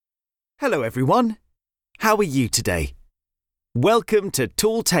Hello everyone. How are you today? Welcome to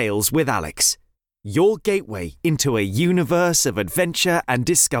Tall Tales with Alex, your gateway into a universe of adventure and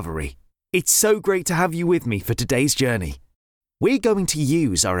discovery. It's so great to have you with me for today's journey. We're going to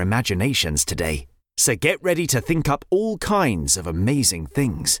use our imaginations today, so get ready to think up all kinds of amazing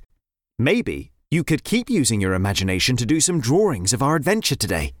things. Maybe you could keep using your imagination to do some drawings of our adventure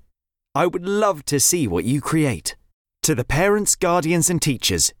today. I would love to see what you create. To the parents, guardians and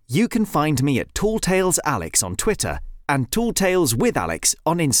teachers, you can find me at Tall Tales Alex on Twitter and Tall Tales with Alex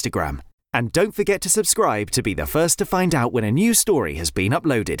on Instagram. And don't forget to subscribe to be the first to find out when a new story has been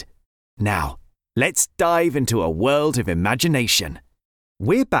uploaded. Now, let's dive into a world of imagination.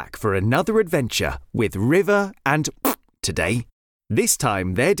 We're back for another adventure with River and Prrrpt today. This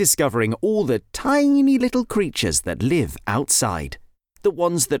time they're discovering all the tiny little creatures that live outside. The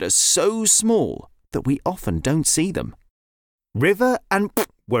ones that are so small that we often don't see them. River and Prrrpt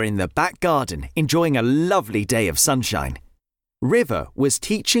were in the back garden enjoying a lovely day of sunshine. River was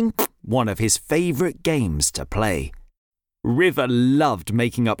teaching Prrrpt one of his favourite games to play. River loved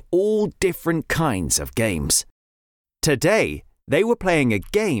making up all different kinds of games. Today, they were playing a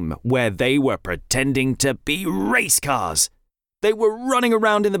game where they were pretending to be race cars. They were running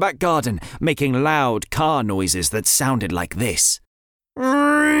around in the back garden, making loud car noises that sounded like this.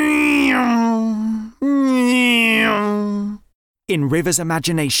 In River's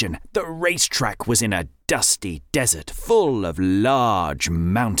imagination, the racetrack was in a dusty desert full of large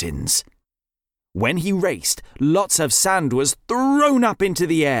mountains. When he raced, lots of sand was thrown up into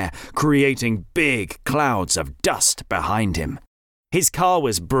the air, creating big clouds of dust behind him. His car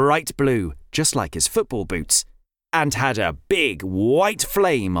was bright blue, just like his football boots, and had a big white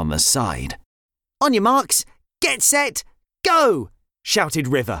flame on the side. "On your marks, get set, go!" shouted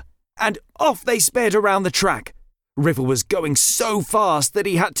River, and off they sped around the track. River was going so fast that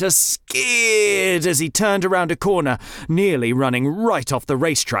he had to skid as he turned around a corner, nearly running right off the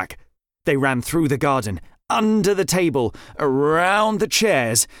racetrack. They ran through the garden, under the table, around the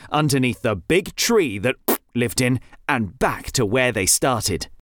chairs, underneath the big tree that lived in, and back to where they started.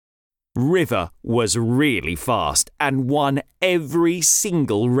 River was really fast and won every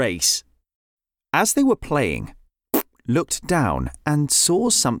single race. As they were playing, looked down and saw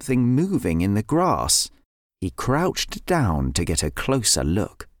something moving in the grass. He crouched down to get a closer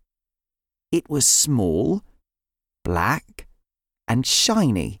look. It was small, black, and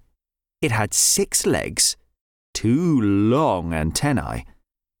shiny. It had 6 legs, 2 long antennae,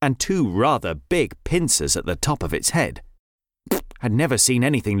 and 2 rather big pincers at the top of its head. Had never seen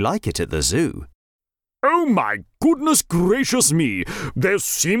anything like it at the zoo. "Oh my goodness gracious me! There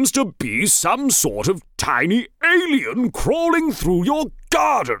seems to be some sort of tiny alien crawling through your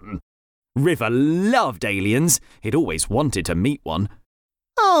garden!" River loved aliens. He'd always wanted to meet one.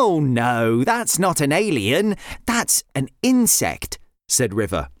 "Oh no, that's not an alien. That's an insect," said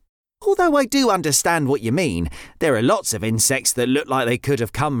River. "Although I do understand what you mean. There are lots of insects that look like they could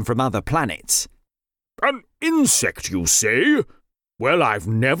have come from other planets." "An insect, you say? Well, I've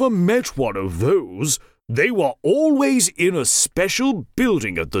never met one of those. They were always in a special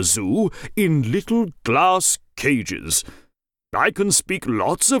building at the zoo in little glass cages. I can speak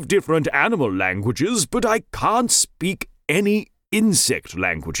lots of different animal languages, but I can't speak any insect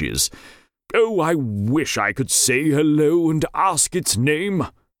languages. Oh, I wish I could say hello and ask its name."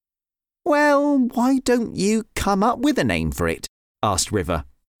 "Well, why don't you come up with a name for it?" asked River.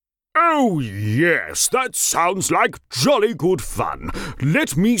 "Oh, yes, that sounds like jolly good fun.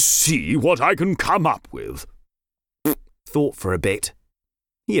 Let me see what I can come up with." Thought for a bit.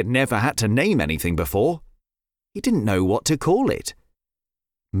 He had never had to name anything before. He didn't know what to call it.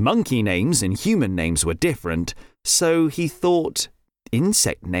 Monkey names and human names were different, so he thought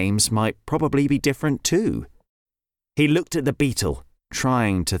insect names might probably be different too. He looked at the beetle,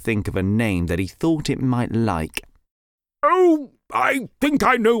 trying to think of a name that he thought it might like. "Oh, I think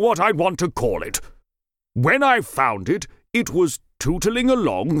I know what I'd want to call it. When I found it, it was tootling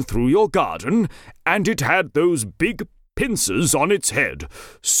along through your garden, and it had those big pincers on its head.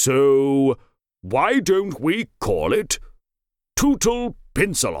 So why don't we call it Tootle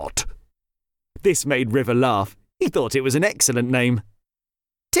Pincelot?" This made River laugh. He thought it was an excellent name.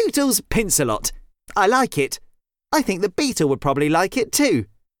 "Tootle's Pincelot. I like it. I think the beetle would probably like it too.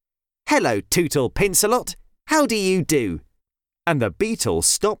 Hello, Tootle Pincelot. How do you do?" And the beetle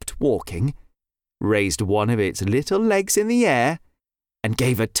stopped walking, raised one of its little legs in the air, and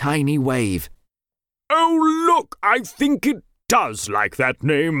gave a tiny wave. "Oh, look, I think it does like that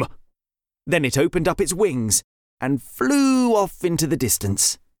name." Then it opened up its wings and flew off into the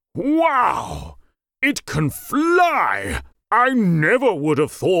distance. "Wow! It can fly!" I never would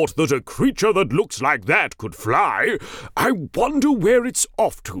have thought that a creature that looks like that could fly. I wonder where it's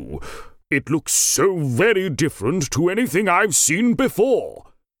off to. It looks so very different to anything I've seen before.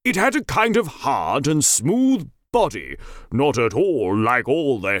 It had a kind of hard and smooth body, not at all like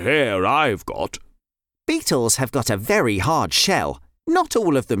all the hair I've got. Beetles have got a very hard shell. Not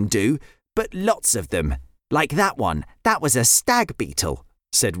all of them do, but lots of them. Like that one, that was a stag beetle,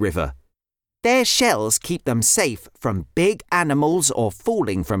 said River. Their shells keep them safe from big animals or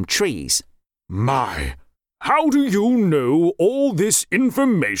falling from trees. My, how do you know all this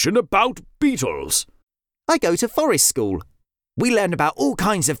information about beetles? I go to forest school. We learn about all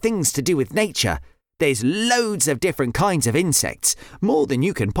kinds of things to do with nature. There's loads of different kinds of insects, more than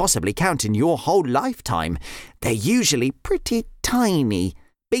you can possibly count in your whole lifetime. They're usually pretty tiny.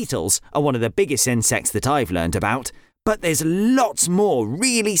 Beetles are one of the biggest insects that I've learned about. But there's lots more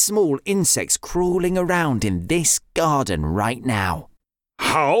really small insects crawling around in this garden right now.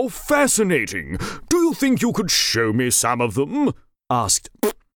 How fascinating! Do you think you could show me some of them? Asked.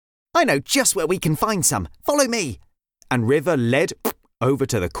 I know just where we can find some. Follow me. And River led over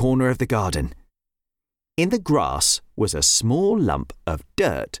to the corner of the garden. In the grass was a small lump of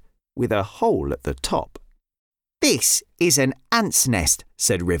dirt with a hole at the top. This is an ant's nest,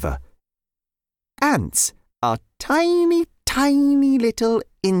 said River. Ants are tiny, tiny little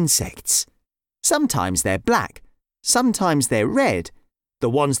insects. Sometimes they're black, sometimes they're red. The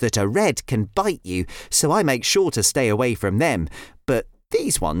ones that are red can bite you, so I make sure to stay away from them. But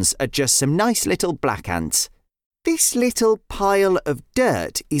these ones are just some nice little black ants. This little pile of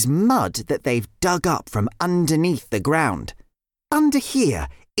dirt is mud that they've dug up from underneath the ground. Under here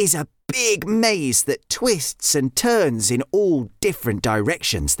is a big maze that twists and turns in all different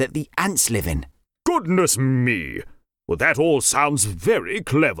directions that the ants live in. Goodness me! Well, that all sounds very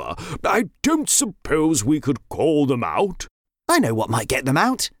clever. I don't suppose we could call them out? I know what might get them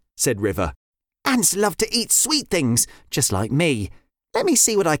out, said River. Ants love to eat sweet things, just like me. Let me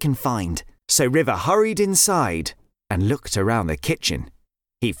see what I can find. So River hurried inside and looked around the kitchen.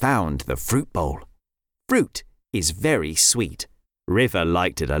 He found the fruit bowl. Fruit is very sweet. River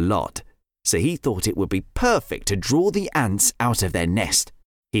liked it a lot, so he thought it would be perfect to draw the ants out of their nest.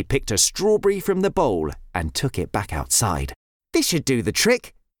 He picked a strawberry from the bowl and took it back outside. This should do the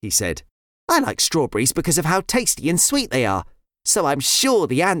trick, he said. I like strawberries because of how tasty and sweet they are, so I'm sure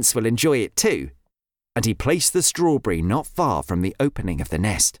the ants will enjoy it too. And he placed the strawberry not far from the opening of the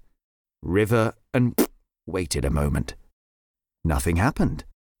nest. River and waited a moment. Nothing happened.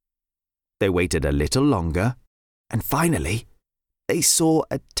 They waited a little longer, and finally, they saw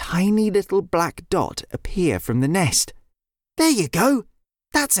a tiny little black dot appear from the nest. There you go!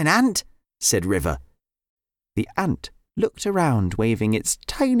 That's an ant, said River. The ant looked around, waving its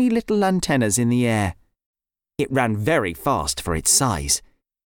tiny little antennas in the air. It ran very fast for its size.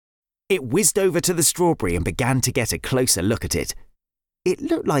 It whizzed over to the strawberry and began to get a closer look at it. It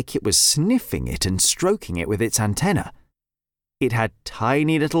looked like it was sniffing it and stroking it with its antenna. It had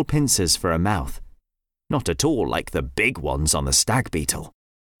tiny little pincers for a mouth, not at all like the big ones on the stag beetle.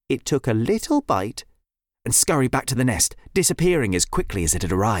 It took a little bite and scurried back to the nest, disappearing as quickly as it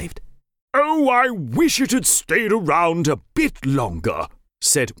had arrived. Oh, I wish it had stayed around a bit longer,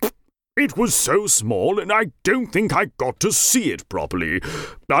 said. It was so small and I don't think I got to see it properly.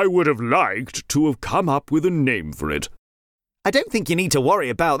 I would have liked to have come up with a name for it. I don't think you need to worry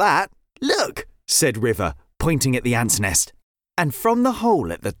about that. Look, said River, pointing at the ant's nest. And from the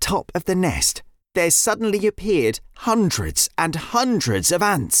hole at the top of the nest, there suddenly appeared hundreds and hundreds of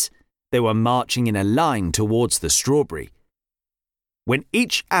ants. They were marching in a line towards the strawberry. When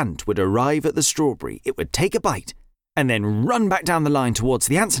each ant would arrive at the strawberry, it would take a bite and then run back down the line towards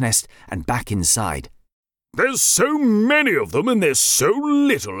the ant's nest and back inside. There's so many of them and there's so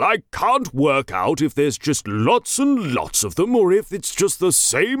little, I can't work out if there's just lots and lots of them or if it's just the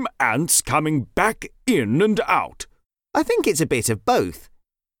same ants coming back in and out. I think it's a bit of both.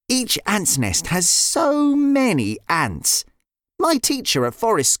 Each ant's nest has so many ants. My teacher at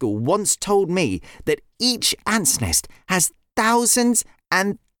forest school once told me that each ant's nest has thousands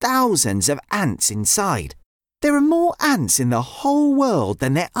and thousands of ants inside. There are more ants in the whole world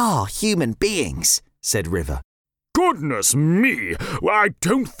than there are human beings, said River. Goodness me! I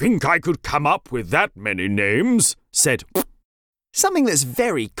don't think I could come up with that many names, said. Something that's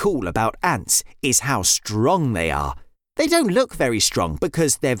very cool about ants is how strong they are. They don't look very strong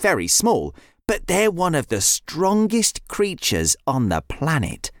because they're very small, but they're one of the strongest creatures on the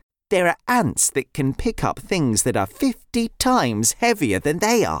planet. There are ants that can pick up things that are 50 times heavier than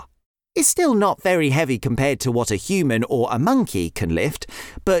they are. It's still not very heavy compared to what a human or a monkey can lift,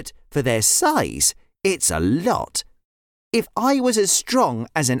 but for their size, it's a lot. If I was as strong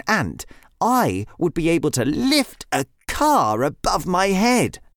as an ant, I would be able to lift a car above my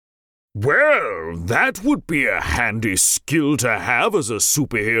head. Well, that would be a handy skill to have as a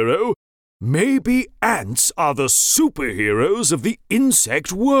superhero. Maybe ants are the superheroes of the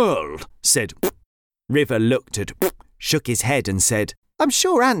insect world, said Prrrpt. River looked at Prrrpt, shook his head and said, I'm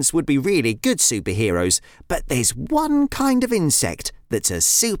sure ants would be really good superheroes, but there's one kind of insect that's a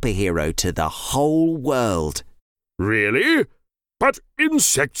superhero to the whole world. Really? But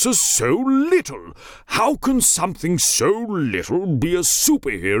insects are so little. How can something so little be a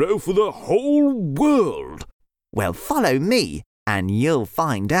superhero for the whole world? Well, follow me and you'll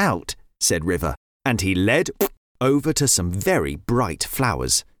find out, said River, and he led Prrrpt over to some very bright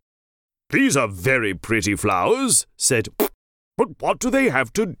flowers. These are very pretty flowers, said Prrrpt, but what do they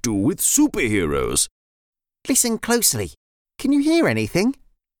have to do with superheroes? Listen closely. Can you hear anything?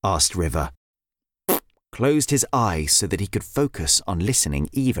 Asked River. Prrrpt closed his eyes so that he could focus on listening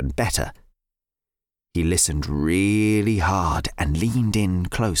even better. He listened really hard and leaned in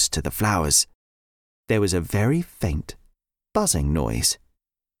close to the flowers. There was a very faint buzzing noise.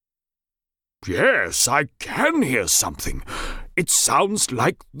 Yes, I can hear something. It sounds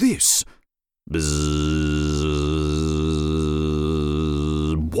like this. Bzzz.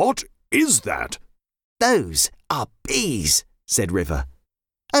 What is that? Those are bees, said River.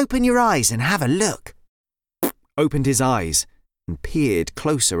 Open your eyes and have a look. Prrrpt opened his eyes and peered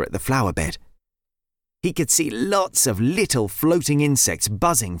closer at the flower bed. He could see lots of little floating insects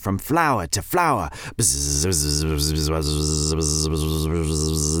buzzing from flower to flower.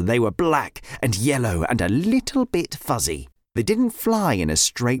 They were black and yellow and a little bit fuzzy. They didn't fly in a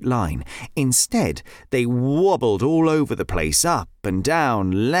straight line. Instead, they wobbled all over the place, up and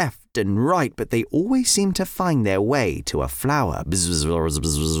down, left and right, but they always seemed to find their way to a flower.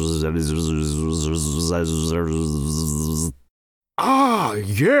 Ah,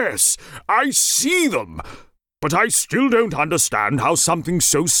 yes, I see them. But I still don't understand how something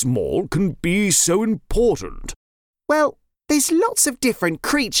so small can be so important. Well, there's lots of different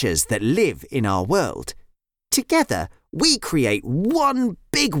creatures that live in our world. Together, we create one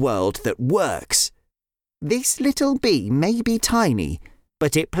big world that works. This little bee may be tiny,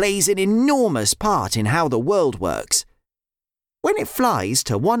 but it plays an enormous part in how the world works. When it flies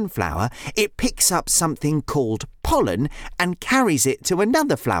to one flower, it picks up something called pollen and carries it to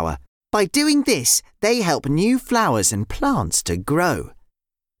another flower. By doing this, they help new flowers and plants to grow.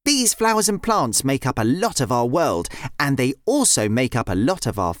 These flowers and plants make up a lot of our world, and they also make up a lot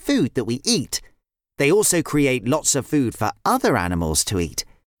of our food that we eat. They also create lots of food for other animals to eat.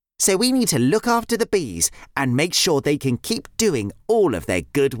 So we need to look after the bees and make sure they can keep doing all of their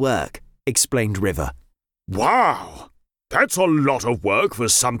good work, explained River. Wow! That's a lot of work for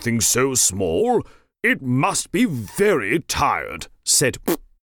something so small. It must be very tired, said Prrrpt.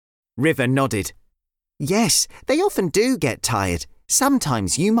 River nodded. Yes, they often do get tired.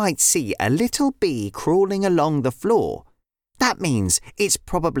 Sometimes you might see a little bee crawling along the floor. That means it's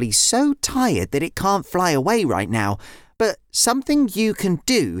probably so tired that it can't fly away right now. But something you can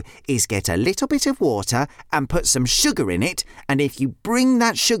do is get a little bit of water and put some sugar in it, and if you bring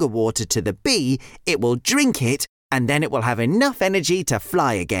that sugar water to the bee, it will drink it, and then it will have enough energy to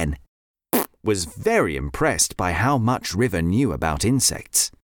fly again. Prrrpt was very impressed by how much River knew about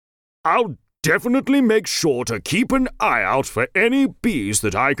insects. I'll definitely make sure to keep an eye out for any bees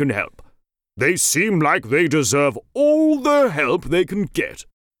that I can help. They seem like they deserve all the help they can get.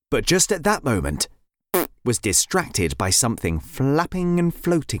 But just at that moment, Prrrpt was distracted by something flapping and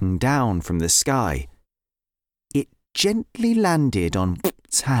floating down from the sky. It gently landed on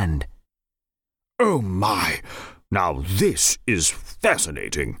Prrrpt's hand. Oh my! Now this is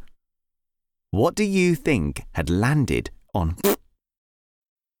fascinating. What do you think had landed on Prrrpt?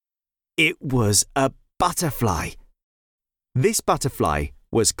 It was a butterfly. This butterfly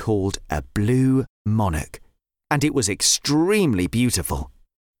was called a blue monarch, and it was extremely beautiful.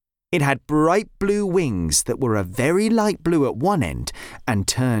 It had bright blue wings that were a very light blue at one end and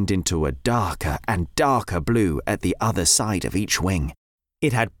turned into a darker and darker blue at the other side of each wing.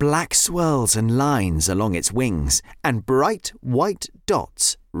 It had black swirls and lines along its wings and bright white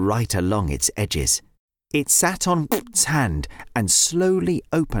dots right along its edges. It sat on Prrrpt's hand and slowly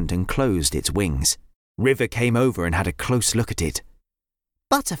opened and closed its wings. River came over and had a close look at it.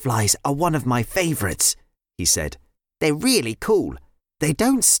 Butterflies are one of my favourites, he said. They're really cool. They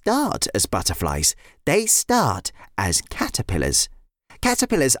don't start as butterflies. They start as caterpillars.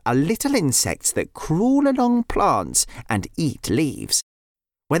 Caterpillars are little insects that crawl along plants and eat leaves.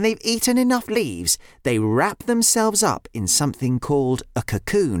 When they've eaten enough leaves, they wrap themselves up in something called a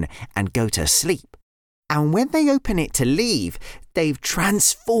cocoon and go to sleep. And when they open it to leave, they've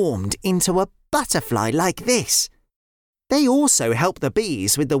transformed into a butterfly like this. They also help the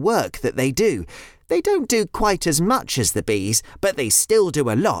bees with the work that they do. They don't do quite as much as the bees, but they still do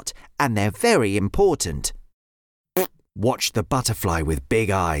a lot, and they're very important. Watched the butterfly with big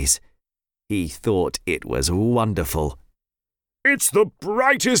eyes. He thought it was wonderful. It's the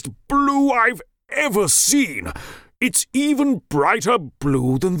brightest blue I've ever seen. It's even brighter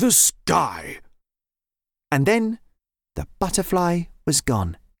blue than the sky. And then the butterfly was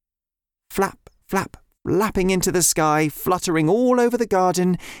gone. Flap, flap, flapping into the sky, fluttering all over the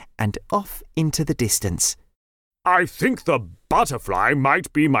garden and off into the distance. I think the butterfly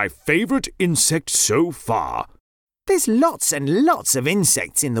might be my favourite insect so far. There's lots and lots of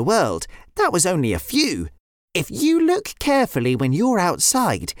insects in the world. That was only a few. If you look carefully when you're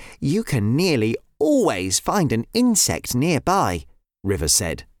outside, you can nearly always find an insect nearby, River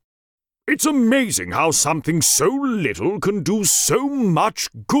said. It's amazing how something so little can do so much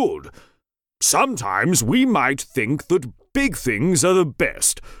good. Sometimes we might think that big things are the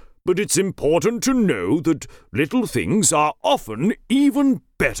best, but it's important to know that little things are often even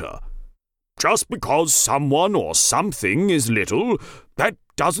better. Just because someone or something is little, that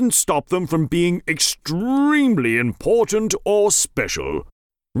doesn't stop them from being extremely important or special.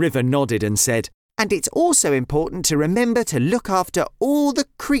 River nodded and said, and it's also important to remember to look after all the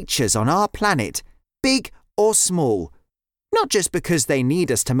creatures on our planet, big or small. Not just because they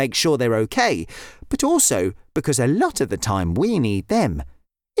need us to make sure they're okay, but also because a lot of the time we need them.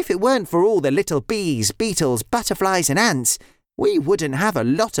 If it weren't for all the little bees, beetles, butterflies and ants, we wouldn't have a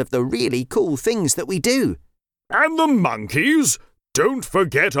lot of the really cool things that we do. And the monkeys? Don't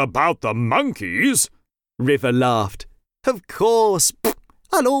forget about the monkeys. River laughed. Of course.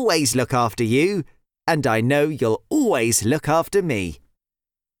 I'll always look after you. And I know you'll always look after me.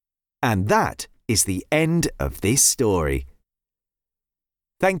 And that is the end of this story.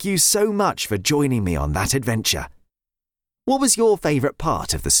 Thank you so much for joining me on that adventure. What was your favourite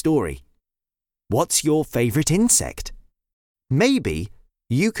part of the story? What's your favourite insect? Maybe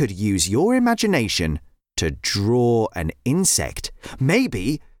you could use your imagination to draw an insect.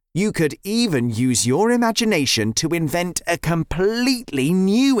 Maybe you could even use your imagination to invent a completely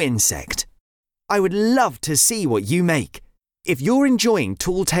new insect. I would love to see what you make. If you're enjoying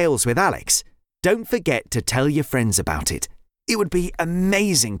Tall Tales with Alex, don't forget to tell your friends about it. It would be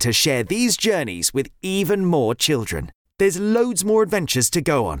amazing to share these journeys with even more children. There's loads more adventures to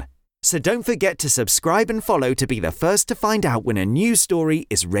go on. So don't forget to subscribe and follow to be the first to find out when a new story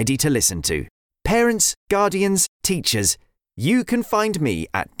is ready to listen to. Parents, guardians, teachers, you can find me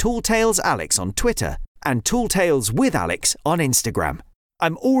at Tall Tales Alex on Twitter and Tall Tales with Alex on Instagram.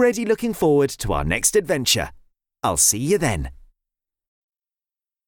 I'm already looking forward to our next adventure. I'll see you then.